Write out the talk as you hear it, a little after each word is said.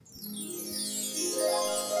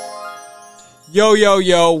Yo, yo,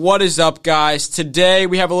 yo, what is up, guys? Today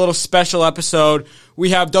we have a little special episode.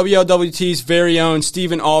 We have WLWT's very own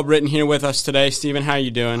Stephen Albritton here with us today. Stephen, how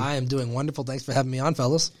you doing? I am doing wonderful. Thanks for having me on,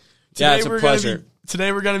 fellas. Yeah, it's a pleasure.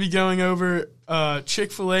 Today we're going to be going over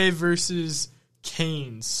Chick-fil-A versus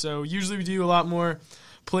Cane's. So usually we do a lot more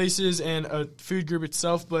places and a food group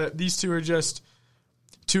itself, but these two are just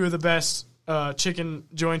two of the best chicken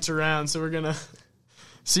joints around, so we're going to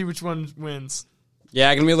see which one wins. Yeah,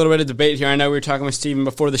 going to be a little bit of debate here. I know we were talking with Stephen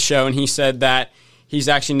before the show, and he said that he's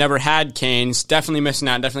actually never had Cane's. Definitely missing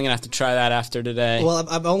out. Definitely going to have to try that after today. Well,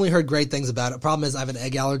 I've only heard great things about it. Problem is I have an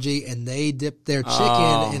egg allergy, and they dip their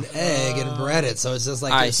chicken in egg and bread it, so it's just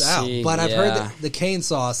like it's out. But I've heard that the cane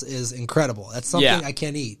sauce is incredible. That's something I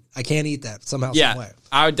can't eat. I can't eat that somehow, some way.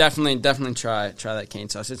 I would definitely try that cane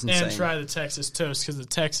sauce. It's insane. And try the Texas toast, because the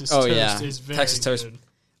Texas toast is very Texas toast. good.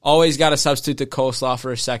 Always got to substitute the coleslaw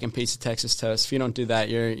for a second piece of Texas toast. If you don't do that,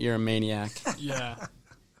 you're a maniac. Yeah. All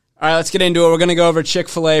right, let's get into it. We're going to go over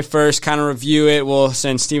Chick-fil-A first, kind of review it.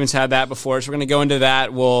 Since Steven's had that before, so we're going to go into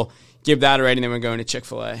that. We'll give that a rating, then we're going to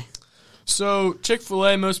Chick-fil-A. So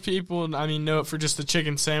Chick-fil-A, most people, know it for just the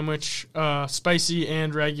chicken sandwich, spicy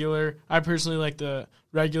and regular. I personally like the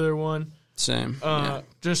regular one. Same.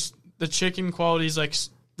 Just the chicken quality is like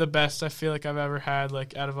the best I feel like I've ever had,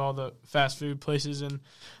 like out of all the fast food places, and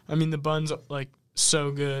the buns like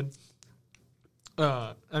so good.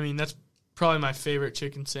 That's probably my favorite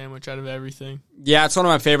chicken sandwich out of everything. Yeah, it's one of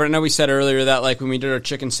my favorite. I know we said earlier that like when we did our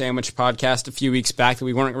chicken sandwich podcast a few weeks back that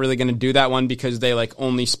we weren't really going to do that one because they like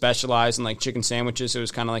only specialize in like chicken sandwiches. So it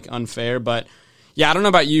was kind of like unfair, but yeah, I don't know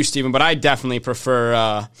about you, Steven, but I definitely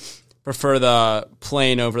prefer the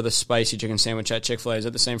plain over the spicy chicken sandwich at Chick-fil-A. Is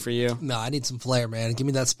that the same for you? No, I need some flair, man. Give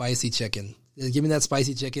me that spicy chicken. Give me that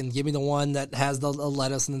spicy chicken. Give me the one that has the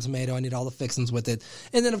lettuce and the tomato. I need all the fixings with it.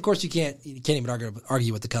 And then, of course, you can't even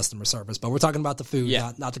argue with the customer service. But we're talking about the food,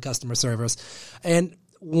 not the customer service. And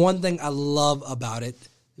one thing I love about it,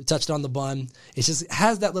 you touched on the bun, it just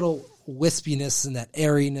has that little wispiness and that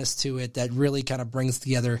airiness to it that really kind of brings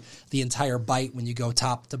together the entire bite when you go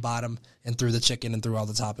top to bottom and through the chicken and through all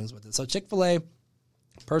the toppings with it. So Chick-fil-A,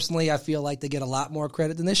 personally, I feel like they get a lot more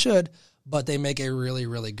credit than they should, but they make a really,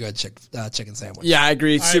 really good chicken sandwich. Yeah, I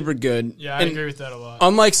agree. It's super good. Yeah, I agree with that a lot.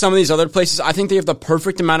 Unlike some of these other places, I think they have the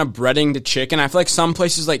perfect amount of breading to chicken. I feel like some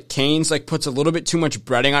places like Cane's like puts a little bit too much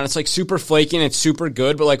breading on it. It's like super flaky and it's super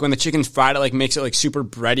good, but like when the chicken's fried, it like makes it like super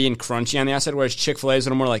bready and crunchy on the outside, whereas Chick-fil-A is a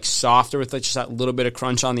little more like softer with like just that little bit of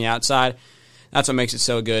crunch on the outside. That's what makes it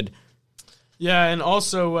so good. Yeah, and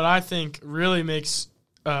also what I think really makes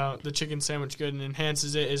the chicken sandwich good and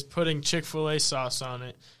enhances it is putting Chick-fil-A sauce on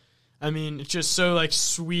it. It's just so like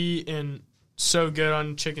sweet and so good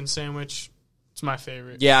on chicken sandwich. It's my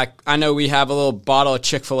favorite. Yeah, I know we have a little bottle of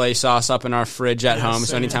Chick-fil-A sauce up in our fridge at home, same.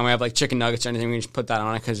 so anytime we have like chicken nuggets or anything, we just put that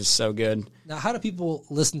on it because it's so good. Now, how do people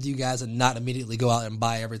listen to you guys and not immediately go out and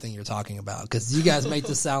buy everything you're talking about? Because you guys make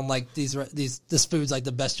this sound like this food's like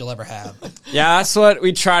the best you'll ever have. Yeah, that's what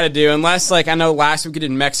we try to do. Unless, like, I know last week we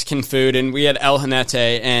did Mexican food, and we had El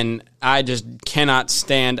Jinete, and I just cannot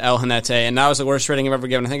stand El Jinete, and that was the worst rating I've ever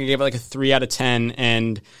given. I think I gave it like a 3 out of 10,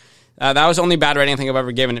 and that was the only bad rating I think I've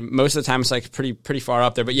ever given. Most of the time it's like pretty far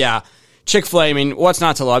up there. But yeah, Chick-fil-A, what's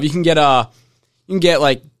not to love? You can get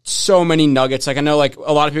like so many nuggets. Like I know like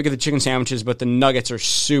a lot of people get the chicken sandwiches, but the nuggets are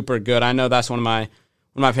super good. I know that's one of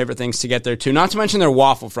my favorite things to get there too. Not to mention their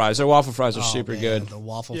waffle fries. Their waffle fries are super good. The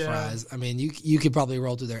waffle fries. You could probably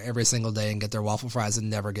roll through there every single day and get their waffle fries and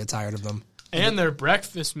never get tired of them. And their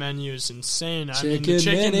breakfast menu is insane. The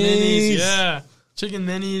chicken minis. Yeah. Chicken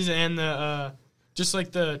minis and the just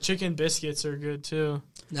like the chicken biscuits are good too.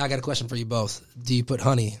 Now I got a question for you both. Do you put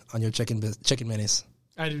honey on your chicken minis?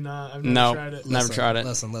 I do not. I've never tried it. Never tried it.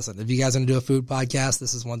 Listen. If you guys are going to do a food podcast,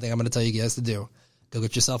 this is one thing I'm going to tell you guys to do. Go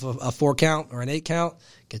get yourself a 4 count or an 8 count,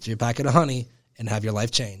 get you a packet of honey, and have your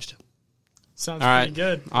life changed. Sounds pretty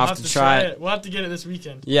good. I'll have to try it. We'll have to get it this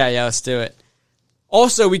weekend. Yeah, let's do it.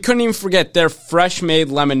 Also, we couldn't even forget their fresh-made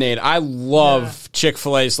lemonade. I love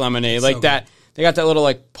Chick-fil-A's lemonade. It's like so that. Good. They got that little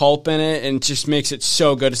like pulp in it and just makes it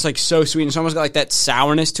so good. It's like so sweet. It's almost got like that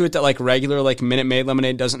sourness to it that like regular like Minute Maid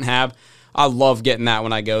lemonade doesn't have. I love getting that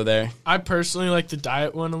when I go there. I personally like the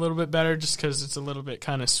diet one a little bit better just because it's a little bit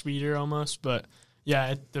kind of sweeter almost. But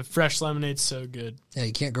yeah, the fresh lemonade's so good. Yeah,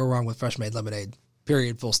 you can't go wrong with fresh made lemonade.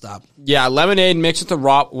 Period. Full stop. Yeah, lemonade mixed with the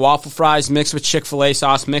raw waffle fries, mixed with Chick-fil-A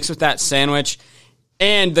sauce, mixed with that sandwich.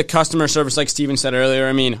 And the customer service, like Steven said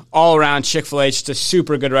earlier, all around Chick-fil-A, it's just a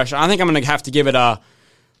super good restaurant. I think I'm going to have to give it a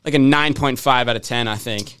 9.5 out of 10, I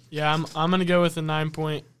think. Yeah, I'm going to go with a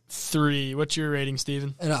 9.3. What's your rating,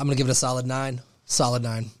 Steven? And I'm going to give it a solid 9. Solid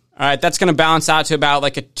 9. All right, that's going to balance out to about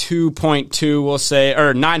like a 2.2, we'll say,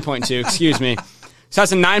 or 9.2, excuse me. So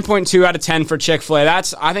that's a 9.2 out of 10 for Chick-fil-A.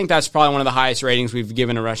 I think that's probably one of the highest ratings we've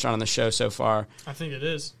given a restaurant on the show so far. I think it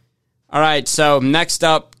is. All right, so next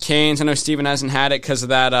up, Cane's. I know Steven hasn't had it because of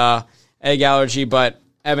that egg allergy, but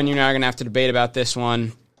Evan, you and I are going to have to debate about this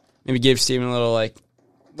one. Maybe give Steven a little, like,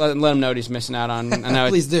 let him know what he's missing out on. I know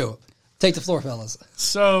Please do. Take the floor, fellas.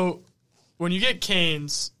 So when you get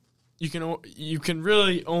Cane's, you can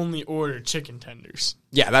really only order chicken tenders.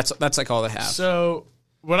 Yeah, that's like all they have. So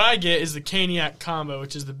what I get is the Caniac combo,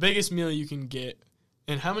 which is the biggest meal you can get.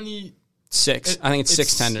 And how many? 6. I think it's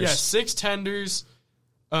 6 tenders. Yeah, 6 tenders.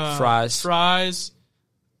 Fries,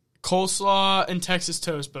 coleslaw, and Texas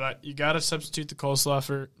toast. But you got to substitute the coleslaw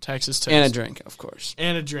for Texas toast. And a drink, of course.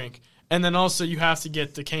 And then also you have to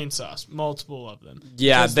get the cane sauce, multiple of them.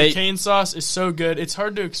 Yeah, because the cane sauce is so good. It's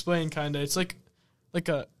hard to explain, kind of. It's like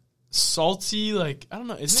a salty, like, I don't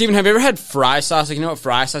know. Steven, have you ever had fry sauce? Like, you know what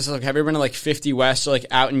fry sauce is like? Have you ever been to like 50 West or like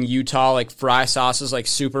out in Utah? Like fry sauce is like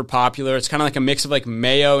super popular. It's kind of like a mix of like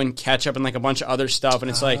mayo and ketchup and like a bunch of other stuff. And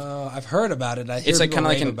it's like I've heard about it. It's like kind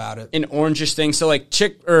of like an orangish thing. So like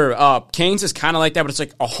Cane's is kind of like that, but it's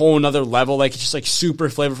like a whole nother level. Like it's just like super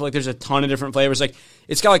flavorful. Like there's a ton of different flavors. Like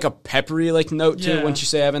it's got like a peppery like note to it. Once you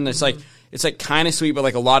say Evan, it's like kind of sweet, but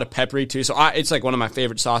like a lot of peppery too. So it's like one of my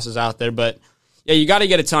favorite sauces out there. But yeah, you got to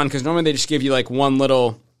get a ton because normally they just give you like one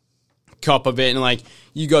little cup of it and like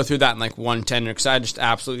you go through that in like one tender because I just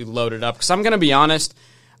absolutely load it up. Because I'm going to be honest,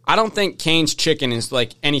 I don't think Cane's chicken is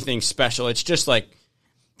like anything special. It's just like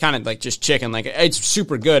kind of like just chicken. Like it's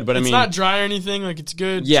super good, but it's not dry or anything. Like it's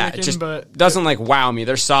good chicken, it just but doesn't like wow me.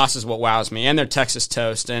 Their sauce is what wows me and their Texas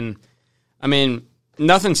toast. And I mean,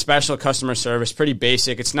 nothing special customer service, pretty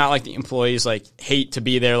basic. It's not like the employees like hate to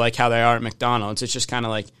be there like how they are at McDonald's. It's just kind of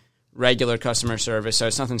like regular customer service, so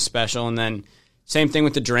it's nothing special. And then same thing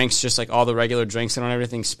with the drinks, just like all the regular drinks. They don't have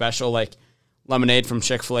anything special like lemonade from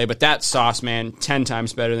Chick-fil-A, but that sauce, man, 10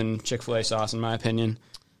 times better than Chick-fil-A sauce in my opinion.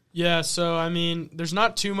 Yeah, so I mean, there's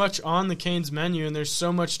not too much on the Cane's menu, and there's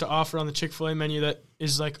so much to offer on the Chick-fil-A menu that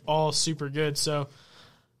is like all super good. So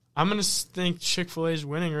I'm going to think Chick-fil-A is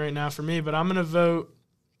winning right now for me, but I'm going to vote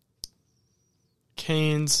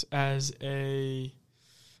Cane's as I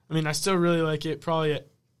still really like it, probably at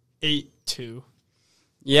 8-2.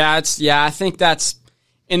 Yeah, I think that's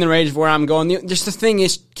in the range of where I'm going. Just the thing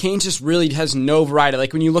is, Cane's just really has no variety.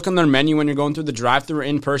 Like when you look on their menu when you're going through the drive-thru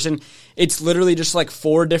in person, it's literally just like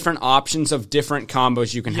 4 different options of different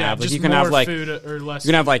combos you can have. Like just you can more have like food or less. You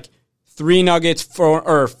can have like 3 nuggets,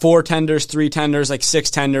 4 tenders, 3 tenders, like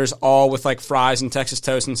 6 tenders, all with like fries and Texas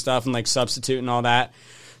toast and stuff, and like substitute and all that.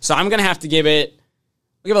 So I'm gonna have to give it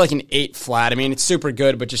like an 8 flat. I mean, it's super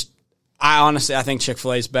good, but just I think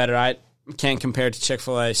Chick-fil-A is better. I can't compare it to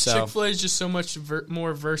Chick-fil-A. So Chick-fil-A is just so much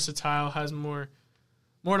more versatile, has more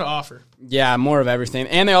to offer. Yeah, more of everything.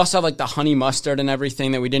 And they also have like the honey mustard and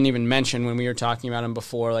everything that we didn't even mention when we were talking about them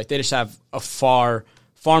before. Like they just have a far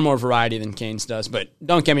more variety than Cane's does. But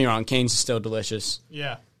don't get me wrong, Cane's is still delicious.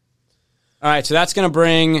 Yeah. All right, so that's going to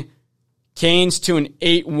bring Cane's to an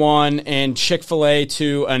 8-1 and Chick-fil-A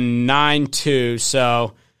to a 9-2.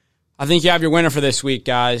 So I think you have your winner for this week,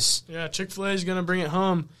 guys. Yeah, Chick-fil-A is going to bring it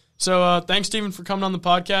home. So thanks, Steven, for coming on the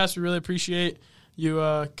podcast. We really appreciate you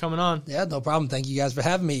coming on. Yeah, no problem. Thank you guys for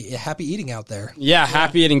having me. Happy eating out there. Yeah,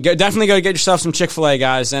 happy eating. Definitely go get yourself some Chick-fil-A,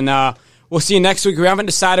 guys. And we'll see you next week. We haven't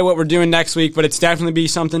decided what we're doing next week, but it's definitely be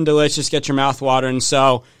something delicious. Get your mouth watering.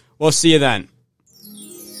 So we'll see you then.